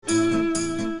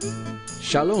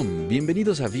Shalom,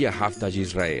 bienvenidos a Via Haftaj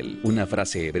Israel, una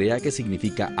frase hebrea que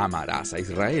significa amarás a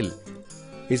Israel.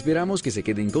 Esperamos que se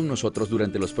queden con nosotros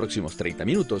durante los próximos 30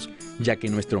 minutos, ya que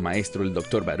nuestro maestro, el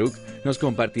Dr. Baruch, nos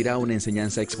compartirá una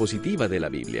enseñanza expositiva de la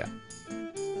Biblia.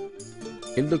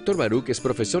 El Dr. Baruch es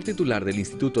profesor titular del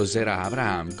Instituto Zera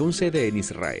Abraham, con sede en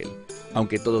Israel.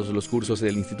 Aunque todos los cursos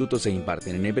del instituto se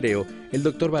imparten en hebreo, el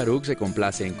Dr. Baruch se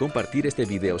complace en compartir este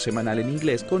video semanal en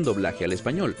inglés con doblaje al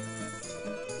español.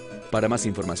 Para más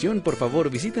información, por favor,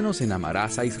 visítenos en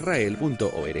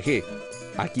amarazaisrael.org.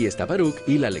 Aquí está Baruch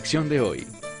y la lección de hoy.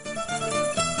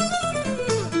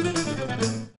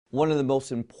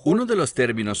 Uno de los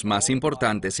términos más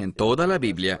importantes en toda la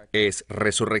Biblia es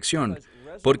resurrección,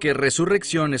 porque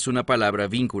resurrección es una palabra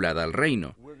vinculada al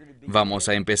reino. Vamos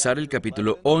a empezar el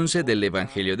capítulo 11 del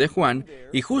Evangelio de Juan,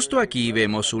 y justo aquí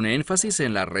vemos un énfasis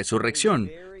en la resurrección,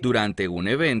 durante un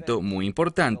evento muy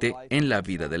importante en la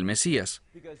vida del Mesías.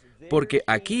 Porque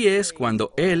aquí es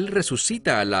cuando Él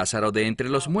resucita a Lázaro de entre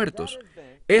los muertos.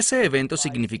 Ese evento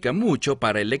significa mucho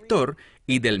para el lector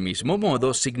y del mismo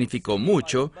modo significó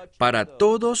mucho para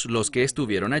todos los que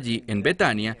estuvieron allí en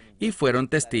Betania y fueron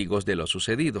testigos de lo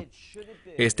sucedido.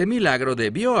 Este milagro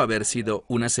debió haber sido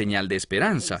una señal de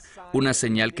esperanza, una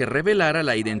señal que revelara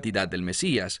la identidad del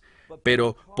Mesías,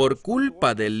 pero por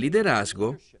culpa del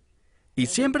liderazgo, y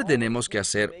siempre tenemos que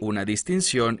hacer una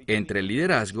distinción entre el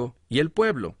liderazgo y el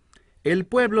pueblo. El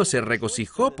pueblo se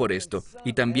regocijó por esto,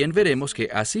 y también veremos que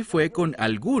así fue con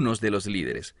algunos de los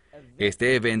líderes.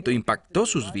 Este evento impactó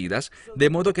sus vidas,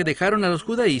 de modo que dejaron a los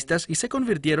judaístas y se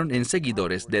convirtieron en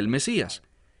seguidores del Mesías.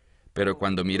 Pero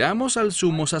cuando miramos al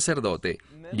sumo sacerdote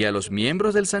y a los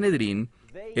miembros del Sanedrín,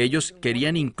 ellos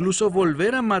querían incluso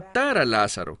volver a matar a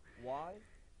Lázaro.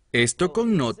 Esto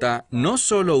connota no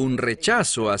solo un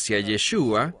rechazo hacia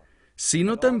Yeshua,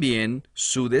 sino también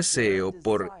su deseo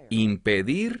por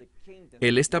impedir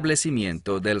el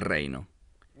establecimiento del reino.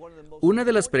 Una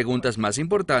de las preguntas más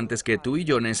importantes que tú y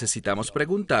yo necesitamos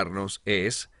preguntarnos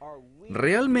es,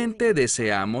 ¿realmente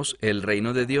deseamos el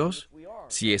reino de Dios?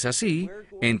 Si es así,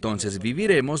 entonces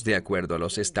viviremos de acuerdo a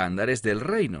los estándares del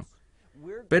reino.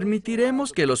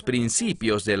 Permitiremos que los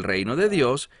principios del reino de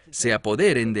Dios se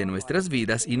apoderen de nuestras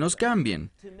vidas y nos cambien,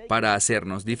 para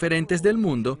hacernos diferentes del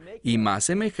mundo y más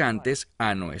semejantes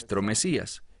a nuestro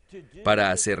Mesías,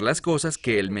 para hacer las cosas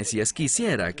que el Mesías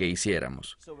quisiera que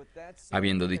hiciéramos.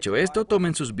 Habiendo dicho esto,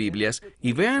 tomen sus Biblias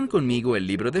y vean conmigo el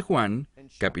libro de Juan,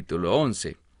 capítulo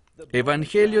 11.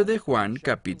 Evangelio de Juan,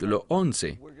 capítulo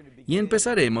 11. Y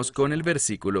empezaremos con el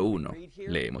versículo 1.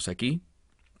 Leemos aquí.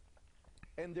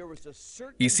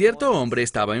 Y cierto hombre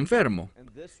estaba enfermo,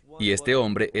 y este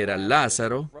hombre era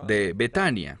Lázaro de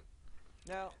Betania.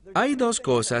 Hay dos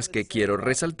cosas que quiero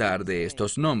resaltar de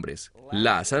estos nombres,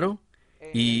 Lázaro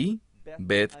y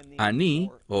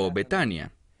Bet-Aní o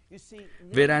Betania.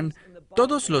 Verán,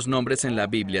 todos los nombres en la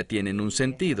Biblia tienen un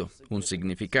sentido, un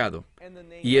significado,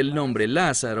 y el nombre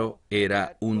Lázaro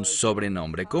era un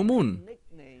sobrenombre común,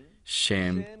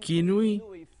 Shem Kinui,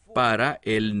 para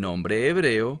el nombre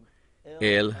hebreo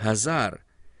El Hazar.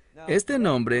 Este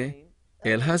nombre,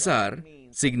 El Hazar,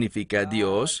 significa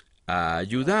Dios ha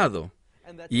ayudado.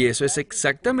 Y eso es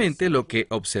exactamente lo que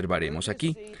observaremos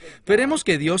aquí. Veremos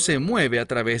que Dios se mueve a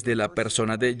través de la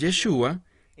persona de Yeshua,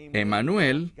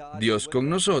 Emmanuel, Dios con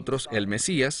nosotros, el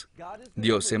Mesías.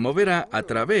 Dios se moverá a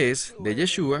través de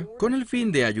Yeshua con el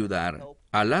fin de ayudar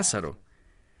a Lázaro.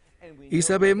 Y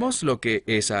sabemos lo que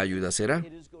esa ayuda será.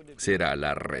 Será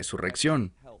la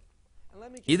resurrección.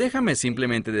 Y déjame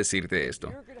simplemente decirte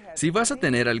esto. Si vas a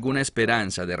tener alguna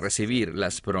esperanza de recibir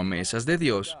las promesas de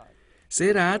Dios,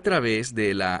 será a través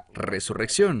de la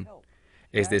resurrección.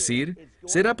 Es decir,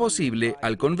 será posible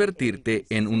al convertirte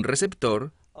en un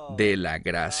receptor de la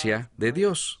gracia de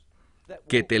Dios,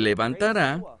 que te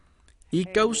levantará y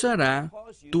causará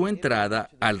tu entrada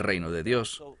al reino de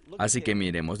Dios. Así que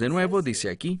miremos de nuevo, dice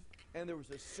aquí.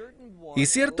 Y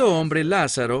cierto hombre,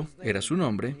 Lázaro, era su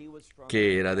nombre,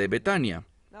 que era de Betania.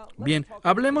 Bien,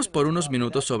 hablemos por unos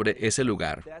minutos sobre ese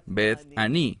lugar,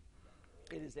 Bet-Aní.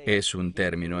 Es un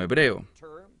término hebreo.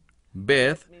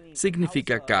 Beth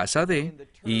significa casa de,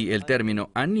 y el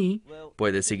término Aní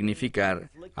puede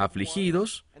significar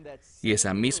afligidos, y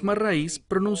esa misma raíz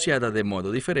pronunciada de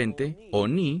modo diferente,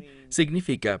 Oni,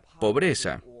 significa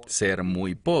pobreza, ser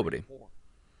muy pobre.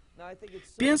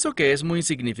 Pienso que es muy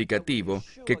significativo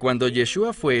que cuando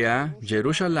Yeshua fue a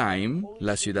Jerusalén,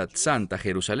 la ciudad santa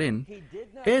Jerusalén,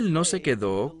 Él no se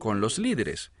quedó con los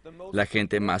líderes, la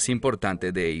gente más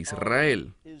importante de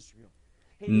Israel.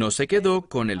 No se quedó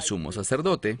con el sumo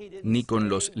sacerdote, ni con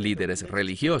los líderes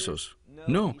religiosos.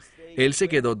 No, Él se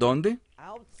quedó ¿dónde?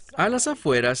 A las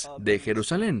afueras de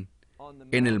Jerusalén,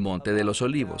 en el Monte de los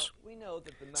Olivos.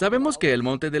 Sabemos que el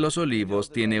Monte de los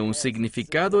Olivos tiene un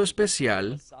significado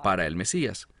especial para el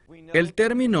Mesías. El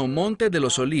término Monte de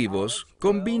los Olivos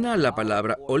combina la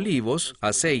palabra olivos,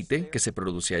 aceite, que se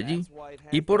produce allí,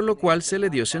 y por lo cual se le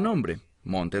dio ese nombre,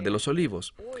 Monte de los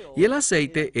Olivos. Y el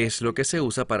aceite es lo que se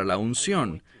usa para la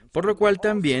unción, por lo cual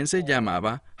también se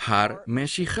llamaba Har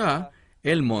Meshijá,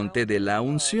 el Monte de la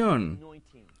Unción.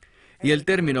 Y el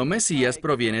término Mesías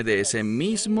proviene de ese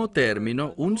mismo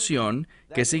término, unción,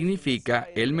 que significa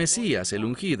el Mesías, el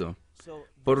ungido.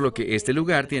 Por lo que este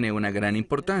lugar tiene una gran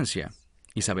importancia.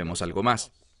 Y sabemos algo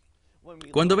más.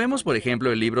 Cuando vemos, por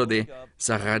ejemplo, el libro de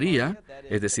Zacarías,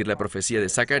 es decir, la profecía de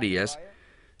Zacarías,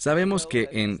 sabemos que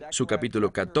en su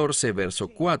capítulo 14, verso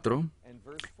 4,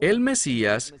 el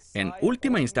Mesías, en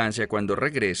última instancia, cuando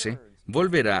regrese,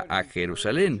 volverá a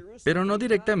Jerusalén, pero no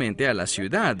directamente a la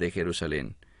ciudad de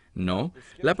Jerusalén. No,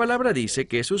 la palabra dice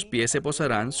que sus pies se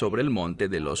posarán sobre el Monte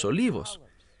de los Olivos.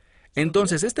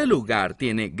 Entonces, este lugar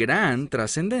tiene gran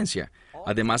trascendencia.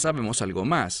 Además, sabemos algo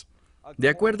más. De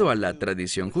acuerdo a la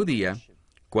tradición judía,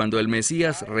 cuando el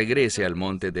Mesías regrese al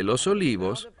Monte de los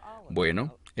Olivos,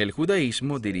 bueno, el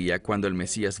judaísmo diría cuando el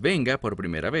Mesías venga por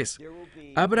primera vez,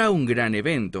 habrá un gran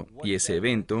evento, y ese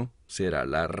evento será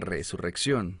la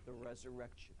resurrección.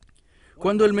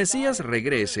 Cuando el Mesías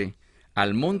regrese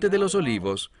al Monte de los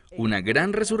Olivos, una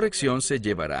gran resurrección se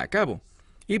llevará a cabo,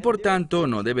 y por tanto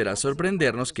no deberá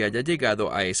sorprendernos que haya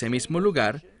llegado a ese mismo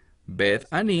lugar, Beth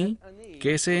Aní,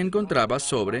 que se encontraba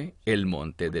sobre el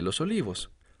Monte de los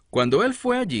Olivos. Cuando él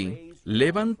fue allí,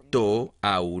 levantó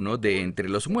a uno de entre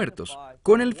los muertos,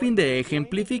 con el fin de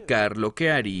ejemplificar lo que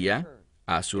haría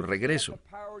a su regreso.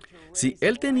 Si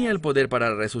él tenía el poder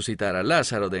para resucitar a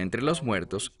Lázaro de entre los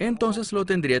muertos, entonces lo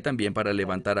tendría también para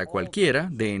levantar a cualquiera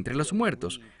de entre los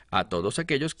muertos, a todos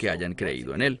aquellos que hayan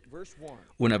creído en él.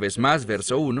 Una vez más,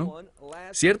 verso 1,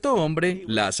 cierto hombre,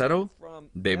 Lázaro,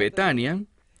 de Betania,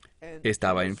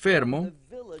 estaba enfermo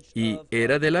y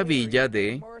era de la villa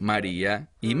de María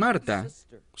y Marta,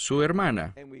 su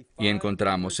hermana. Y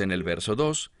encontramos en el verso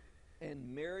 2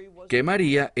 que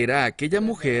María era aquella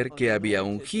mujer que había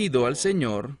ungido al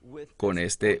Señor con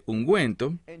este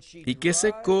ungüento y que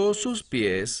secó sus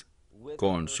pies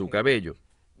con su cabello.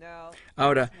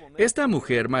 Ahora, esta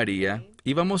mujer María,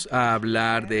 y vamos a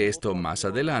hablar de esto más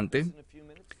adelante,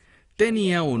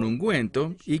 tenía un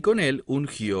ungüento y con él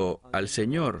ungió al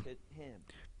Señor.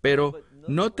 Pero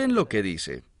noten lo que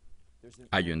dice.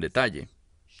 Hay un detalle.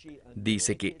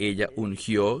 Dice que ella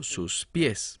ungió sus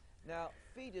pies.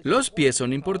 Los pies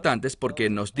son importantes porque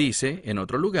nos dice, en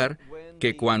otro lugar,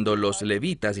 que cuando los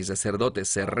levitas y sacerdotes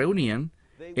se reunían,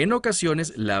 en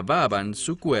ocasiones lavaban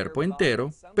su cuerpo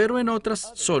entero, pero en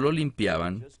otras solo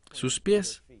limpiaban sus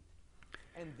pies.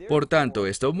 Por tanto,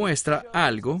 esto muestra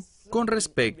algo con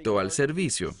respecto al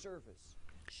servicio.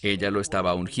 Ella lo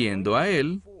estaba ungiendo a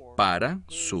él para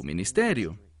su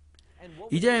ministerio.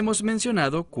 Y ya hemos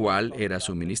mencionado cuál era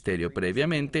su ministerio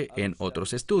previamente en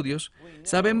otros estudios.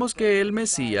 Sabemos que el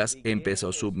Mesías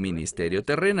empezó su ministerio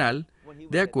terrenal,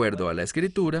 de acuerdo a la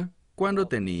Escritura, cuando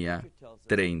tenía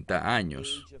 30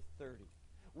 años.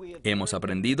 Hemos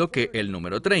aprendido que el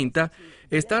número 30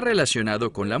 está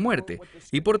relacionado con la muerte,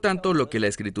 y por tanto lo que la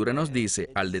Escritura nos dice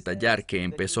al detallar que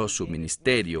empezó su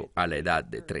ministerio a la edad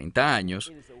de 30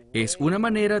 años, es una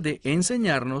manera de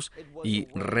enseñarnos y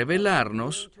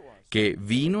revelarnos que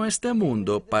vino a este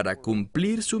mundo para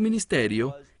cumplir su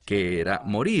ministerio, que era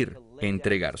morir,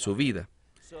 entregar su vida.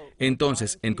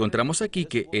 Entonces, encontramos aquí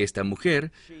que esta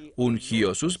mujer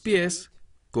ungió sus pies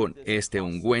con este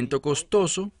ungüento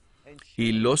costoso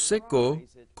y los secó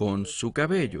con su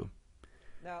cabello.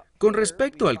 Con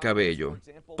respecto al cabello,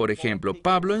 por ejemplo,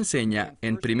 Pablo enseña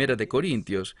en 1 de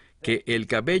Corintios que el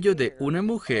cabello de una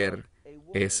mujer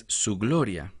es su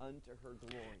gloria.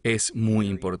 Es muy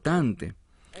importante.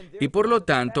 Y por lo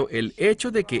tanto, el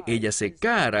hecho de que ella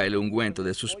secara el ungüento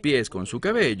de sus pies con su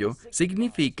cabello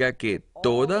significa que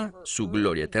toda su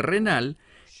gloria terrenal,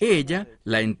 ella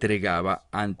la entregaba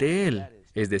ante él.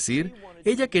 Es decir,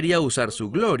 ella quería usar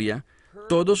su gloria,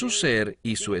 todo su ser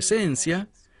y su esencia,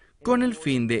 con el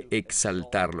fin de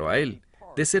exaltarlo a él,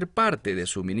 de ser parte de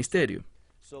su ministerio.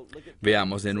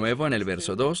 Veamos de nuevo en el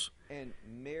verso 2.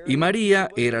 Y María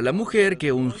era la mujer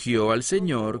que ungió al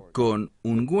Señor con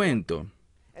ungüento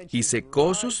y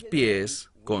secó sus pies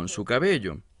con su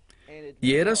cabello.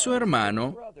 Y era su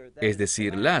hermano, es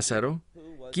decir, Lázaro,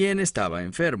 quien estaba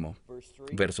enfermo.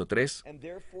 Verso 3.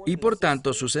 Y por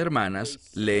tanto sus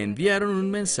hermanas le enviaron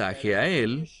un mensaje a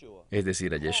él, es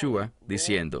decir, a Yeshua,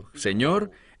 diciendo,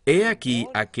 Señor, he aquí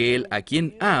aquel a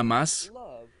quien amas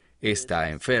está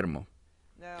enfermo.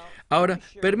 Ahora,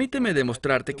 permíteme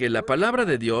demostrarte que la palabra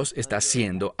de Dios está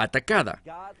siendo atacada.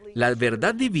 La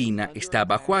verdad divina está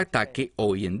bajo ataque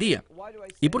hoy en día.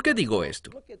 ¿Y por qué digo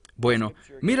esto? Bueno,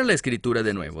 mira la escritura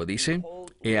de nuevo. Dice,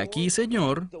 «He aquí,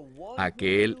 Señor,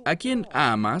 aquel a quien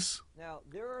amas».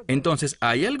 Entonces,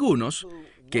 hay algunos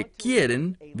que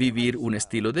quieren vivir un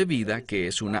estilo de vida que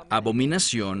es una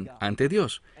abominación ante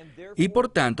Dios. Y por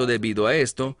tanto, debido a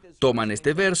esto, toman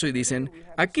este verso y dicen,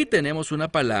 aquí tenemos una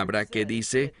palabra que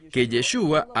dice que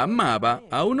Yeshua amaba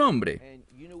a un hombre.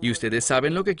 Y ustedes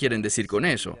saben lo que quieren decir con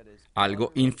eso.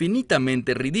 Algo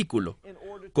infinitamente ridículo,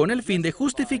 con el fin de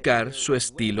justificar su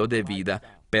estilo de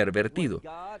vida pervertido.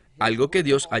 Algo que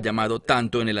Dios ha llamado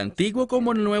tanto en el Antiguo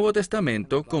como en el Nuevo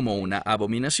Testamento como una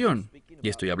abominación. Y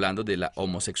estoy hablando de la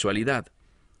homosexualidad.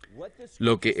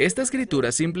 Lo que esta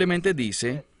escritura simplemente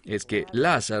dice es que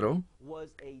Lázaro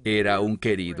era un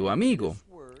querido amigo.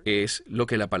 Es lo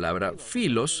que la palabra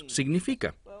filos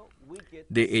significa.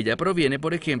 De ella proviene,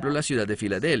 por ejemplo, la ciudad de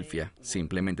Filadelfia.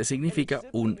 Simplemente significa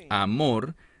un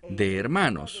amor de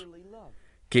hermanos.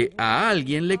 Que a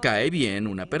alguien le cae bien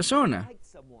una persona.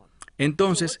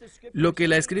 Entonces, lo que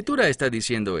la escritura está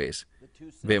diciendo es,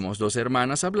 vemos dos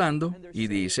hermanas hablando y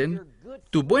dicen,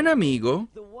 tu buen amigo,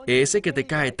 ese que te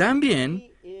cae tan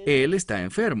bien, él está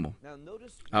enfermo.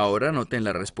 Ahora noten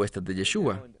la respuesta de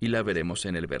Yeshua, y la veremos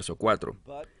en el verso 4.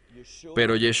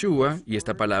 Pero Yeshua, y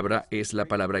esta palabra es la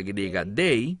palabra griega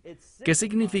dei, que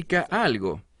significa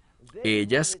algo.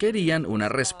 Ellas querían una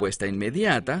respuesta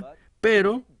inmediata,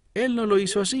 pero él no lo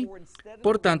hizo así.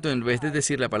 Por tanto, en vez de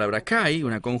decir la palabra kai,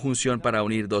 una conjunción para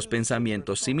unir dos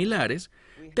pensamientos similares,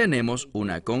 tenemos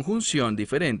una conjunción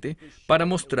diferente para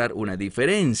mostrar una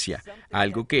diferencia,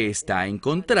 algo que está en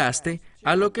contraste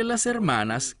a lo que las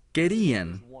hermanas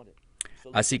querían.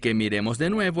 Así que miremos de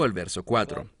nuevo el verso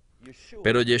 4.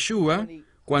 Pero Yeshua,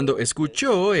 cuando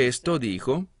escuchó esto,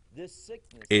 dijo,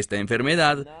 esta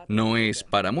enfermedad no es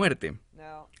para muerte.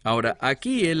 Ahora,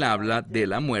 aquí él habla de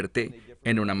la muerte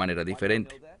en una manera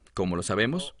diferente. ¿Cómo lo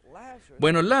sabemos?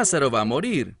 Bueno, Lázaro va a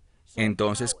morir.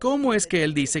 Entonces, ¿cómo es que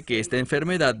él dice que esta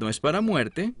enfermedad no es para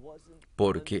muerte?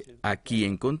 Porque aquí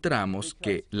encontramos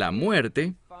que la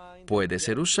muerte puede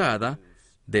ser usada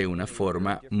de una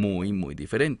forma muy, muy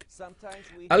diferente.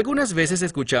 Algunas veces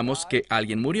escuchamos que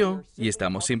alguien murió y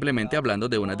estamos simplemente hablando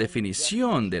de una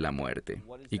definición de la muerte.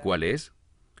 ¿Y cuál es?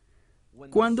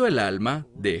 Cuando el alma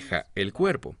deja el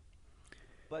cuerpo.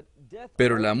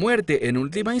 Pero la muerte, en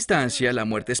última instancia, la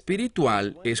muerte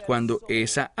espiritual, es cuando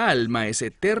esa alma es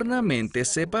eternamente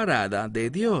separada de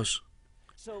Dios.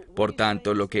 Por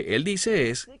tanto, lo que él dice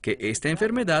es que esta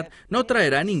enfermedad no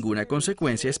traerá ninguna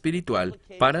consecuencia espiritual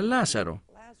para Lázaro.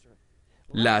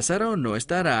 Lázaro no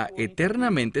estará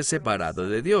eternamente separado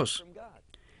de Dios.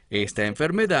 Esta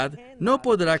enfermedad no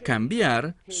podrá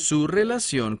cambiar su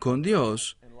relación con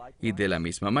Dios, y de la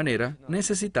misma manera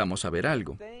necesitamos saber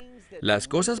algo. Las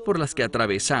cosas por las que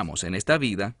atravesamos en esta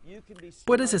vida,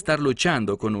 puedes estar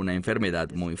luchando con una enfermedad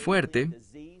muy fuerte,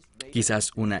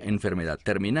 quizás una enfermedad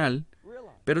terminal,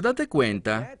 pero date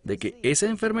cuenta de que esa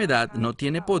enfermedad no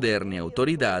tiene poder ni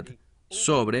autoridad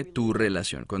sobre tu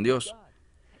relación con Dios.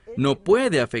 No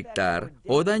puede afectar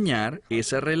o dañar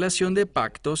esa relación de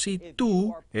pacto si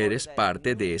tú eres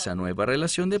parte de esa nueva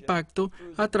relación de pacto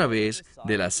a través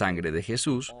de la sangre de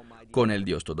Jesús con el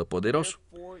Dios Todopoderoso.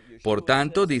 Por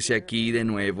tanto, dice aquí de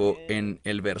nuevo en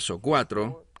el verso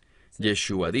 4,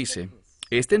 Yeshua dice,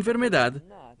 esta enfermedad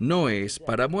no es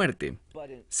para muerte,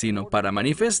 sino para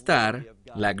manifestar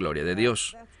la gloria de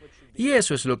Dios. Y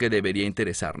eso es lo que debería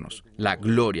interesarnos, la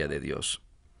gloria de Dios.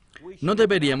 No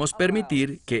deberíamos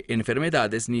permitir que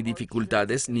enfermedades ni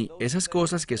dificultades ni esas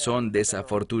cosas que son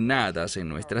desafortunadas en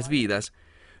nuestras vidas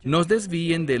nos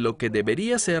desvíen de lo que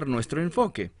debería ser nuestro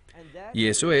enfoque. Y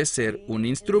eso es ser un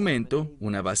instrumento,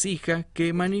 una vasija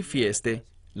que manifieste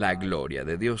la gloria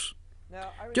de Dios.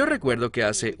 Yo recuerdo que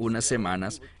hace unas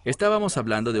semanas estábamos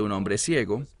hablando de un hombre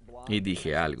ciego y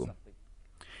dije algo.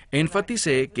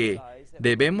 Enfaticé que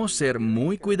debemos ser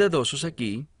muy cuidadosos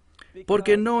aquí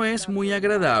porque no es muy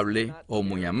agradable o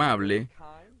muy amable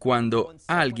cuando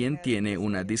alguien tiene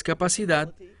una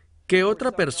discapacidad que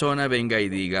otra persona venga y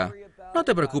diga, no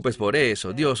te preocupes por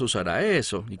eso, Dios usará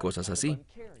eso y cosas así.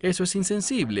 Eso es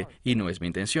insensible y no es mi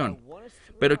intención.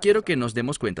 Pero quiero que nos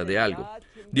demos cuenta de algo.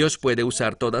 Dios puede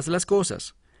usar todas las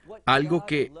cosas. Algo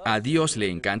que a Dios le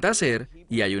encanta hacer,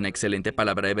 y hay una excelente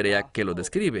palabra hebrea que lo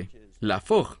describe,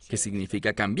 lafoj, que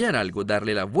significa cambiar algo,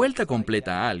 darle la vuelta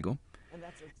completa a algo.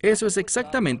 Eso es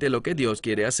exactamente lo que Dios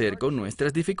quiere hacer con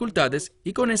nuestras dificultades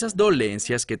y con esas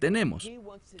dolencias que tenemos.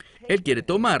 Él quiere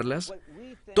tomarlas,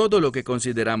 todo lo que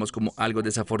consideramos como algo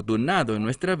desafortunado en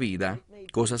nuestra vida,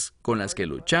 cosas con las que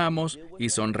luchamos y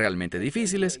son realmente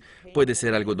difíciles. Puede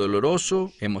ser algo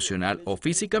doloroso, emocional o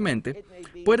físicamente.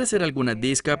 Puede ser alguna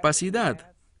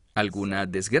discapacidad, alguna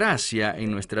desgracia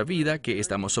en nuestra vida que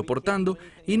estamos soportando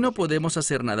y no podemos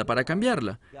hacer nada para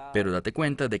cambiarla. Pero date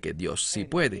cuenta de que Dios sí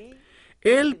puede.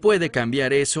 Él puede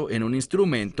cambiar eso en un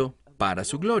instrumento para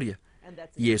su gloria.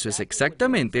 Y eso es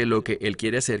exactamente lo que Él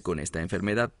quiere hacer con esta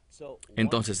enfermedad.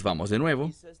 Entonces vamos de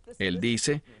nuevo. Él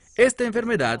dice, esta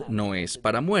enfermedad no es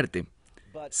para muerte,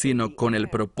 sino con el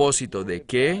propósito de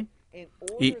que,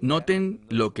 y noten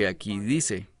lo que aquí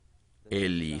dice,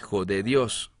 el Hijo de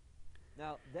Dios.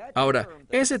 Ahora,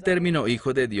 ese término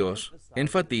Hijo de Dios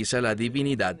enfatiza la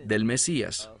divinidad del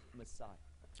Mesías.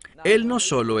 Él no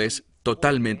solo es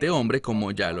totalmente hombre,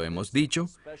 como ya lo hemos dicho,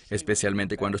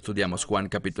 especialmente cuando estudiamos Juan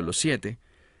capítulo 7,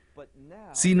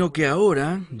 sino que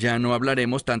ahora ya no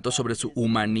hablaremos tanto sobre su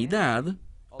humanidad,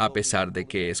 a pesar de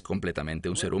que es completamente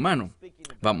un ser humano.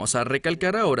 Vamos a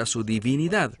recalcar ahora su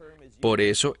divinidad. Por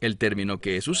eso el término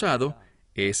que es usado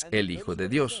es el Hijo de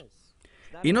Dios.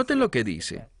 Y noten lo que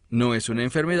dice. No es una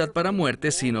enfermedad para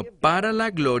muerte, sino para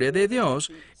la gloria de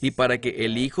Dios y para que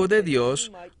el Hijo de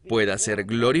Dios pueda ser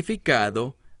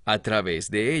glorificado a través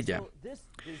de ella.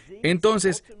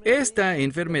 Entonces, esta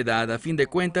enfermedad, a fin de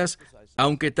cuentas,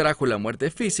 aunque trajo la muerte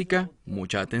física,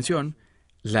 mucha atención,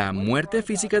 la muerte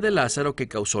física de Lázaro que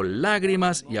causó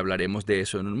lágrimas, y hablaremos de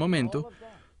eso en un momento,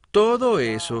 todo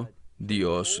eso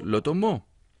Dios lo tomó,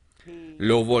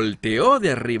 lo volteó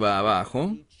de arriba a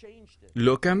abajo,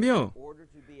 lo cambió,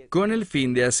 con el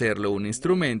fin de hacerlo un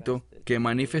instrumento que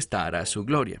manifestara su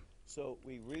gloria.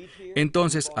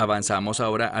 Entonces, avanzamos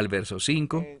ahora al verso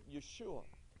 5.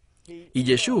 Y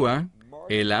Yeshua,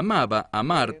 él amaba a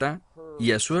Marta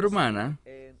y a su hermana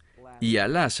y a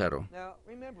Lázaro.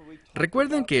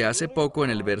 Recuerden que hace poco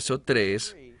en el verso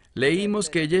 3 leímos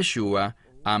que Yeshua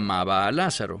amaba a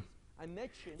Lázaro.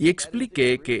 Y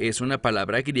expliqué que es una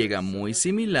palabra griega muy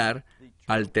similar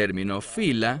al término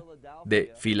fila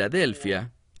de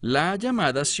Filadelfia, la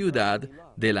llamada ciudad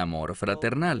del amor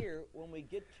fraternal.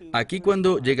 Aquí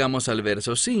cuando llegamos al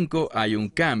verso 5 hay un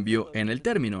cambio en el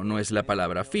término. No es la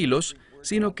palabra filos,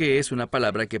 sino que es una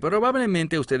palabra que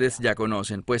probablemente ustedes ya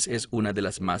conocen, pues es una de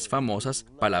las más famosas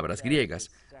palabras griegas,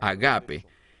 agape.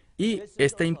 Y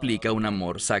esta implica un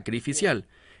amor sacrificial.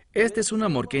 Este es un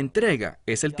amor que entrega,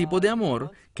 es el tipo de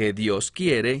amor que Dios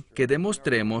quiere que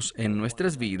demostremos en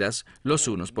nuestras vidas los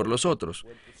unos por los otros.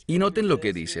 Y noten lo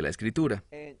que dice la Escritura.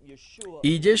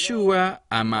 Y Yeshua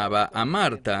amaba a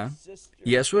Marta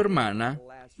y a su hermana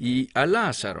y a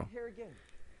Lázaro.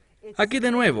 Aquí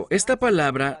de nuevo, esta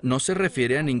palabra no se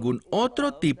refiere a ningún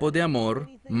otro tipo de amor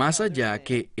más allá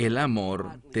que el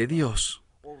amor de Dios.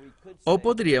 O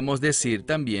podríamos decir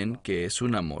también que es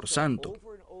un amor santo.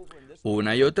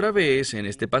 Una y otra vez en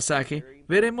este pasaje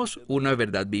veremos una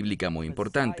verdad bíblica muy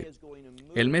importante.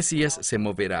 El Mesías se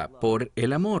moverá por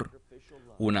el amor,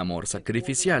 un amor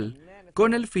sacrificial,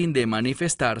 con el fin de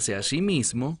manifestarse a sí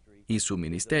mismo y su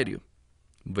ministerio.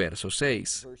 Verso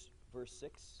 6.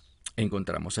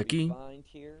 Encontramos aquí,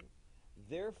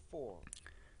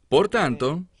 por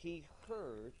tanto,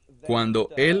 cuando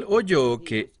él oyó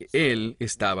que él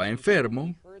estaba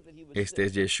enfermo, este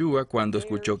es Yeshua, cuando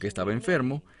escuchó que estaba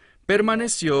enfermo,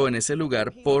 permaneció en ese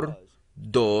lugar por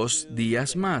 2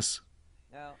 días más.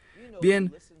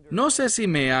 Bien, no sé si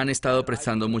me han estado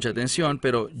prestando mucha atención,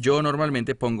 pero yo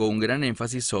normalmente pongo un gran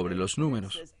énfasis sobre los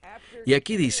números. Y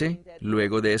aquí dice,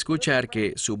 luego de escuchar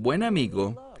que su buen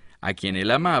amigo, a quien él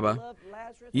amaba,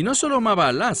 y no solo amaba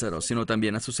a Lázaro, sino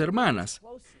también a sus hermanas,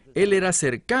 él era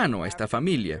cercano a esta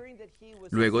familia.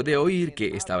 Luego de oír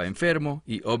que estaba enfermo,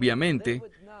 y obviamente,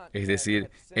 es decir,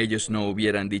 ellos no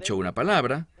hubieran dicho una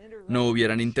palabra, no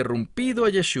hubieran interrumpido a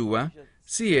Yeshua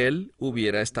si él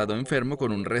hubiera estado enfermo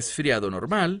con un resfriado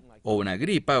normal, o una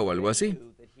gripa o algo así.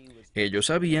 Ellos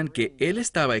sabían que él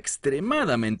estaba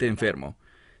extremadamente enfermo,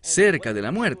 cerca de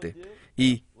la muerte.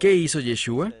 ¿Y qué hizo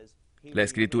Yeshua? La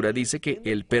Escritura dice que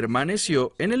él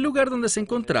permaneció en el lugar donde se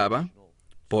encontraba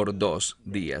por 2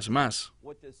 días más.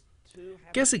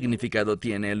 ¿Qué significado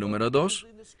tiene el número 2?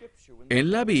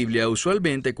 En la Biblia,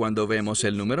 usualmente cuando vemos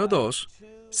el número 2,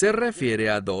 se refiere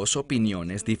a 2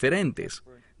 opiniones diferentes,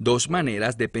 2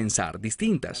 maneras de pensar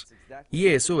distintas. Y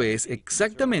eso es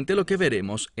exactamente lo que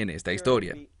veremos en esta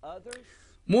historia.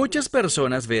 Muchas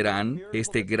personas verán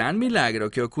este gran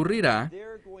milagro que ocurrirá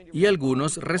y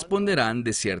algunos responderán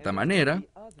de cierta manera,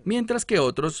 mientras que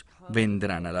otros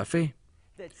vendrán a la fe.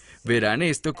 Verán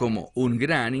esto como un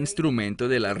gran instrumento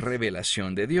de la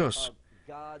revelación de Dios,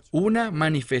 una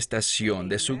manifestación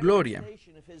de su gloria,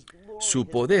 su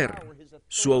poder,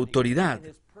 su autoridad,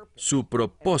 su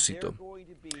propósito.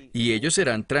 y ellos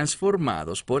serán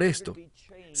transformados por esto.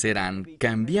 Serán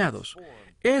cambiados.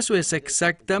 Eso es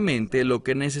exactamente lo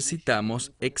que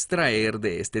necesitamos extraer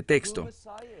de este texto.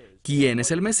 ¿Quién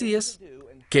es el Mesías?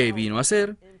 ¿Qué vino a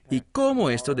hacer? ¿Y cómo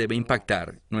esto debe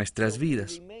impactar nuestras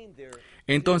vidas?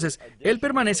 Entonces, Él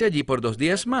permanece allí por 2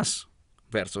 días más.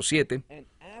 Verso 7.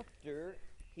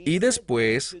 Y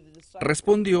después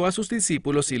respondió a sus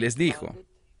discípulos y les dijo,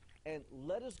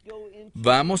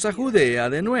 vamos a Judea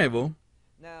de nuevo.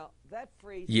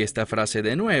 Y esta frase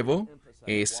de nuevo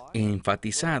es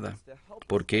enfatizada.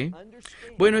 ¿Por qué?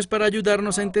 Bueno, es para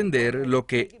ayudarnos a entender lo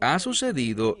que ha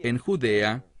sucedido en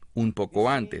Judea un poco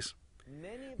antes.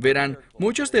 Verán,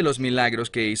 muchos de los milagros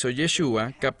que hizo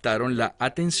Yeshua captaron la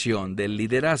atención del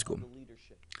liderazgo.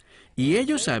 Y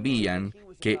ellos sabían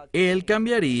que Él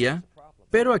cambiaría,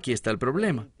 pero aquí está el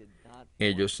problema.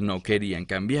 Ellos no querían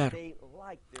cambiar.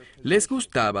 Les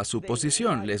gustaba su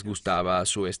posición, les gustaba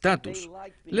su estatus,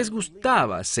 les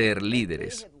gustaba ser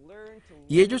líderes.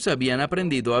 Y ellos habían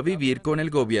aprendido a vivir con el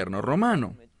gobierno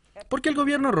romano, porque el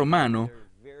gobierno romano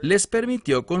les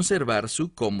permitió conservar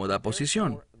su cómoda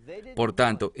posición. Por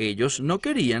tanto, ellos no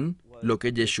querían lo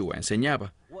que Yeshua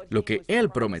enseñaba, lo que Él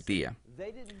prometía.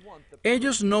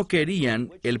 Ellos no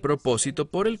querían el propósito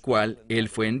por el cual Él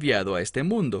fue enviado a este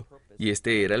mundo, y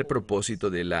este era el propósito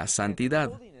de la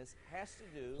santidad.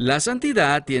 La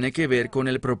santidad tiene que ver con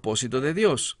el propósito de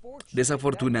Dios.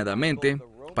 Desafortunadamente,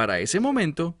 para ese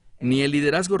momento, ni el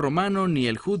liderazgo romano ni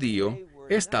el judío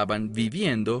estaban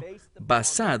viviendo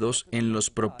basados en los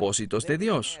propósitos de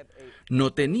Dios.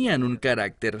 No tenían un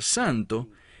carácter santo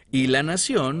y la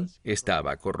nación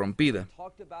estaba corrompida.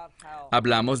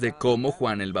 Hablamos de cómo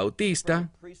Juan el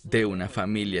Bautista, de una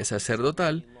familia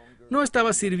sacerdotal, no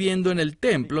estaba sirviendo en el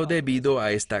templo debido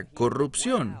a esta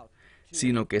corrupción,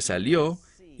 sino que salió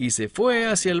y se fue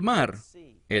hacia el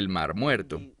Mar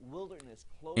Muerto,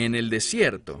 en el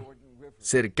desierto,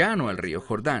 cercano al río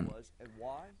Jordán.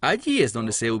 Allí es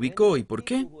donde se ubicó. ¿Y por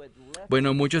qué?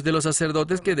 Bueno, muchos de los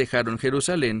sacerdotes que dejaron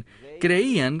Jerusalén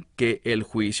creían que el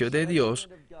juicio de Dios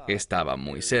estaba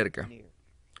muy cerca.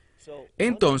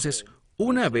 Entonces,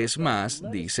 una vez más,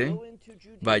 dice,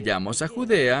 vayamos a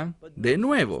Judea de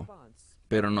nuevo.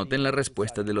 Pero noten la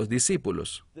respuesta de los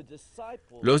discípulos.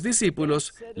 Los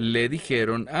discípulos le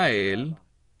dijeron a él,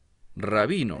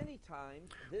 rabino.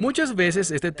 Muchas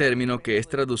veces este término que es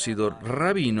traducido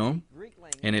rabino,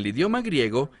 en el idioma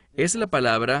griego, es la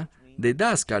palabra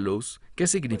didaskalos, que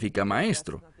significa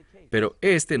maestro. Pero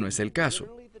este no es el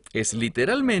caso. Es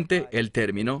literalmente el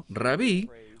término rabí,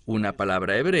 una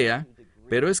palabra hebrea,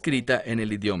 pero escrita en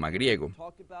el idioma griego.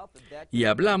 Y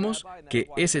hablamos que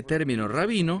ese término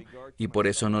rabino, y por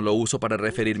eso no lo uso para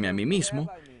referirme a mí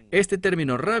mismo, este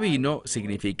término rabino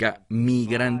significa mi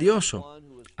grandioso,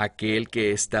 aquel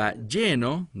que está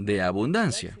lleno de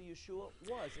abundancia.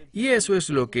 Y eso es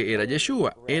lo que era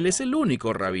Yeshua. Él es el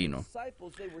único rabino.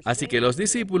 Así que los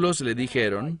discípulos le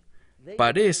dijeron,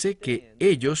 parece que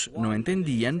ellos no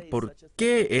entendían por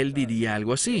qué él diría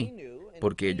algo así,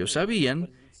 porque ellos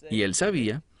sabían, y él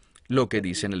sabía, lo que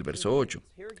dice en el verso 8,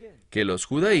 que los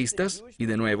judaístas, y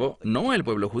de nuevo, no el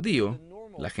pueblo judío,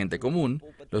 la gente común,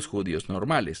 los judíos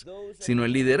normales, sino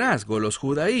el liderazgo, los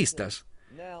judaístas,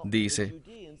 dice,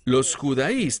 los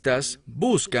judaístas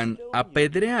buscan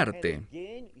apedrearte.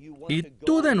 ¿Y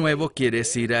tú de nuevo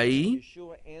quieres ir ahí?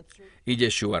 Y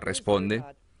Yeshua responde,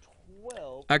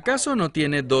 ¿acaso no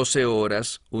tiene 12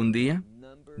 horas un día?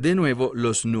 De nuevo,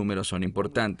 los números son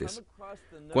importantes.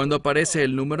 Cuando aparece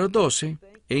el número 12,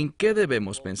 ¿en qué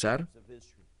debemos pensar?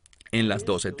 En las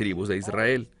 12 tribus de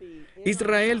Israel.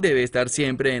 Israel debe estar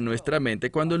siempre en nuestra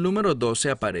mente cuando el número 12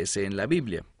 aparece en la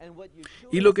Biblia.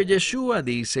 Y lo que Yeshua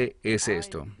dice es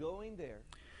esto.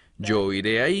 Yo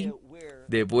iré ahí,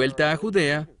 de vuelta a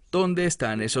Judea, donde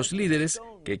están esos líderes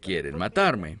que quieren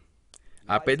matarme,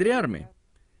 apedrearme.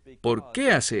 ¿Por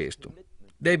qué hace esto?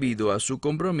 Debido a su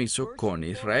compromiso con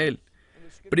Israel.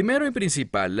 Primero y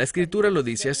principal, la Escritura lo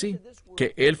dice así,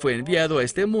 que Él fue enviado a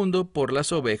este mundo por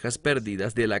las ovejas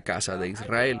perdidas de la casa de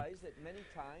Israel.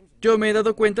 Yo me he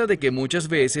dado cuenta de que muchas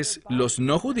veces los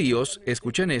no judíos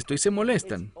escuchan esto y se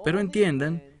molestan, pero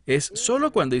entiendan, es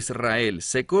solo cuando Israel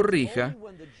se corrija,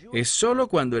 es solo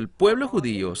cuando el pueblo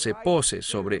judío se pose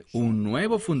sobre un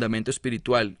nuevo fundamento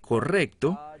espiritual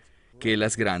correcto, que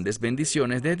las grandes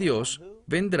bendiciones de Dios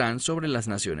vendrán sobre las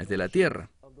naciones de la tierra.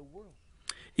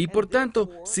 Y por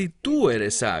tanto, si tú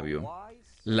eres sabio,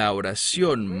 la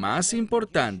oración más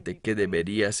importante que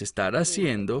deberías estar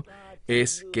haciendo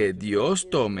es que Dios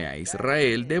tome a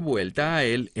Israel de vuelta a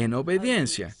Él en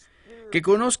obediencia. que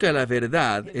conozca la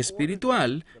verdad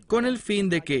espiritual con el fin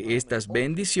de que estas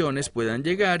bendiciones puedan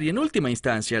llegar y en última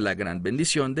instancia la gran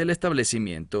bendición del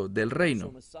establecimiento del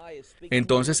reino.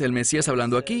 Entonces el Mesías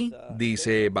hablando aquí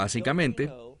dice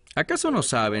básicamente, ¿acaso no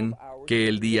saben que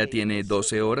el día tiene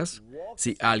 12 horas?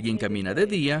 Si alguien camina de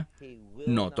día,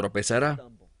 no tropezará.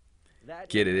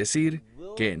 Quiere decir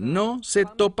que no se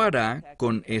topará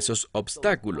con esos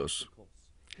obstáculos.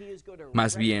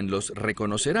 Más bien los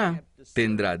reconocerá,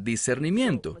 tendrá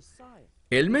discernimiento.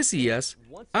 El Mesías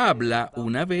habla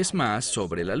una vez más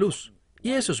sobre la luz.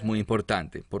 Y eso es muy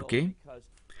importante. ¿Por qué?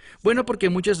 Bueno, porque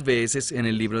muchas veces en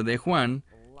el libro de Juan,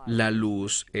 la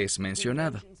luz es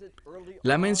mencionada.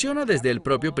 La menciona desde el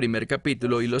propio primer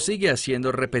capítulo y lo sigue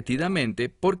haciendo repetidamente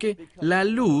porque la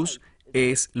luz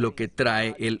es lo que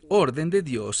trae el orden de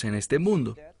Dios en este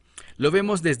mundo. Lo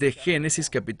vemos desde Génesis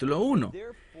capítulo 1.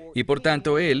 Y por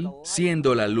tanto Él,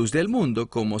 siendo la luz del mundo,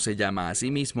 como se llama a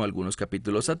sí mismo algunos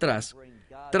capítulos atrás,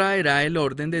 traerá el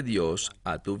orden de Dios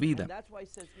a tu vida.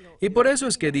 Y por eso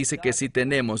es que dice que si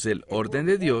tenemos el orden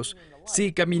de Dios,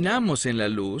 si caminamos en la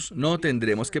luz, no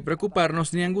tendremos que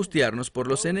preocuparnos ni angustiarnos por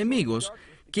los enemigos,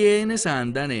 quienes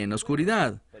andan en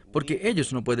oscuridad, porque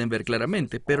ellos no pueden ver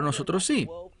claramente, pero nosotros sí.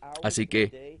 Así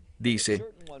que, dice,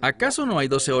 ¿acaso no hay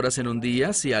 12 horas en un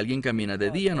día? Si alguien camina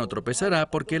de día no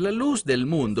tropezará, porque la luz del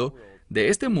mundo, de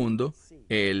este mundo,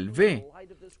 Él ve.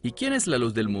 ¿Y quién es la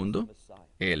luz del mundo?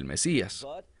 El Mesías.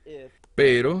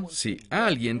 Pero si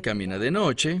alguien camina de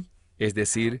noche, es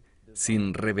decir,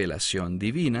 sin revelación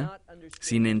divina,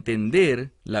 sin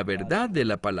entender la verdad de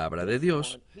la palabra de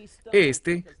Dios,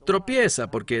 éste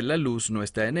tropieza porque la luz no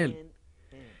está en él.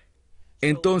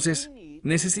 Entonces,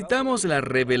 necesitamos la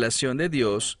revelación de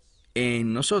Dios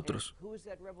en nosotros.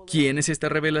 ¿Quién es esta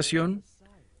revelación?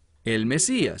 El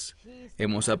Mesías.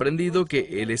 Hemos aprendido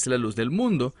que Él es la luz del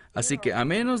mundo, así que a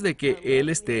menos de que Él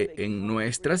esté en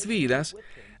nuestras vidas,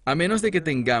 a menos de que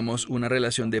tengamos una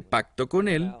relación de pacto con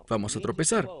Él, vamos a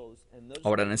tropezar.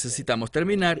 Ahora necesitamos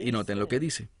terminar y noten lo que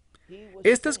dice.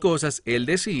 Estas cosas Él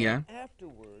decía,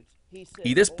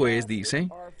 y después dice,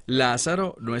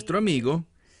 Lázaro, nuestro amigo,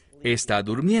 está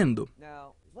durmiendo.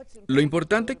 Lo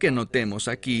importante que notemos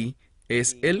aquí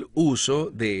es el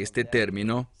uso de este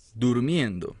término,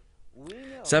 durmiendo.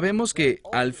 Sabemos que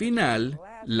al final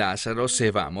Lázaro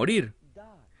se va a morir.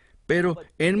 Pero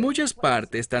en muchas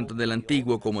partes, tanto del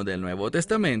Antiguo como del Nuevo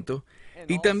Testamento,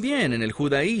 y también en el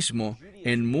judaísmo,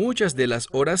 en muchas de las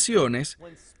oraciones,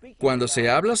 cuando se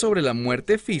habla sobre la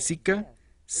muerte física,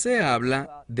 se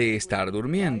habla de estar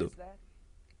durmiendo.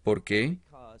 ¿Por qué?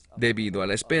 Debido a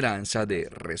la esperanza de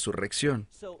resurrección.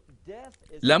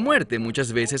 La muerte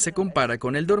muchas veces se compara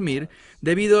con el dormir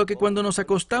debido a que cuando nos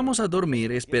acostamos a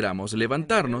dormir esperamos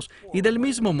levantarnos y del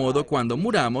mismo modo cuando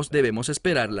muramos debemos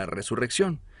esperar la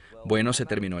resurrección. Bueno, se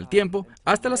terminó el tiempo.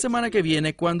 Hasta la semana que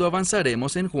viene cuando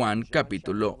avanzaremos en Juan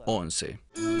capítulo 11.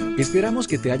 Esperamos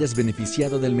que te hayas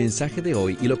beneficiado del mensaje de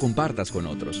hoy y lo compartas con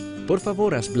otros. Por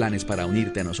favor, haz planes para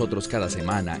unirte a nosotros cada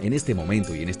semana en este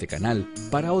momento y en este canal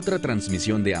para otra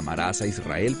transmisión de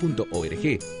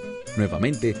amarasaisrael.org.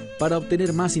 Nuevamente, para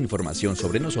obtener más información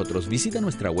sobre nosotros, visita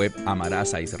nuestra web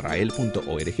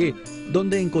amarasaisrael.org,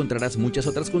 donde encontrarás muchas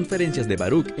otras conferencias de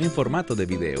Baruch en formato de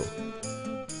video.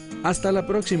 Hasta la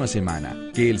próxima semana.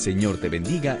 Que el Señor te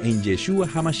bendiga en Yeshua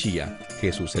HaMashiach,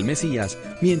 Jesús el Mesías,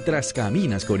 mientras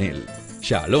caminas con Él.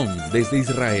 Shalom desde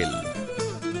Israel.